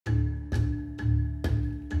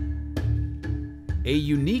A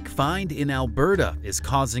unique find in Alberta is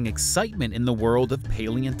causing excitement in the world of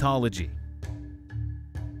paleontology.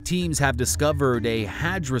 Teams have discovered a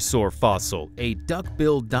hadrosaur fossil, a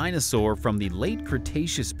duck-billed dinosaur from the late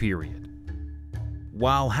Cretaceous period.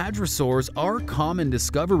 While hadrosaurs are common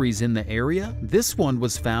discoveries in the area, this one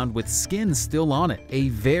was found with skin still on it, a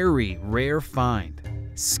very rare find.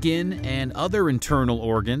 Skin and other internal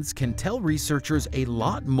organs can tell researchers a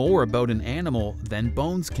lot more about an animal than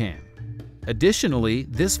bones can. Additionally,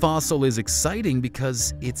 this fossil is exciting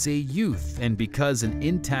because it's a youth and because an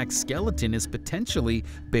intact skeleton is potentially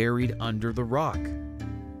buried under the rock.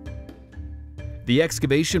 The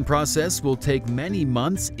excavation process will take many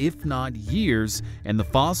months, if not years, and the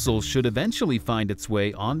fossil should eventually find its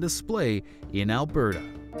way on display in Alberta.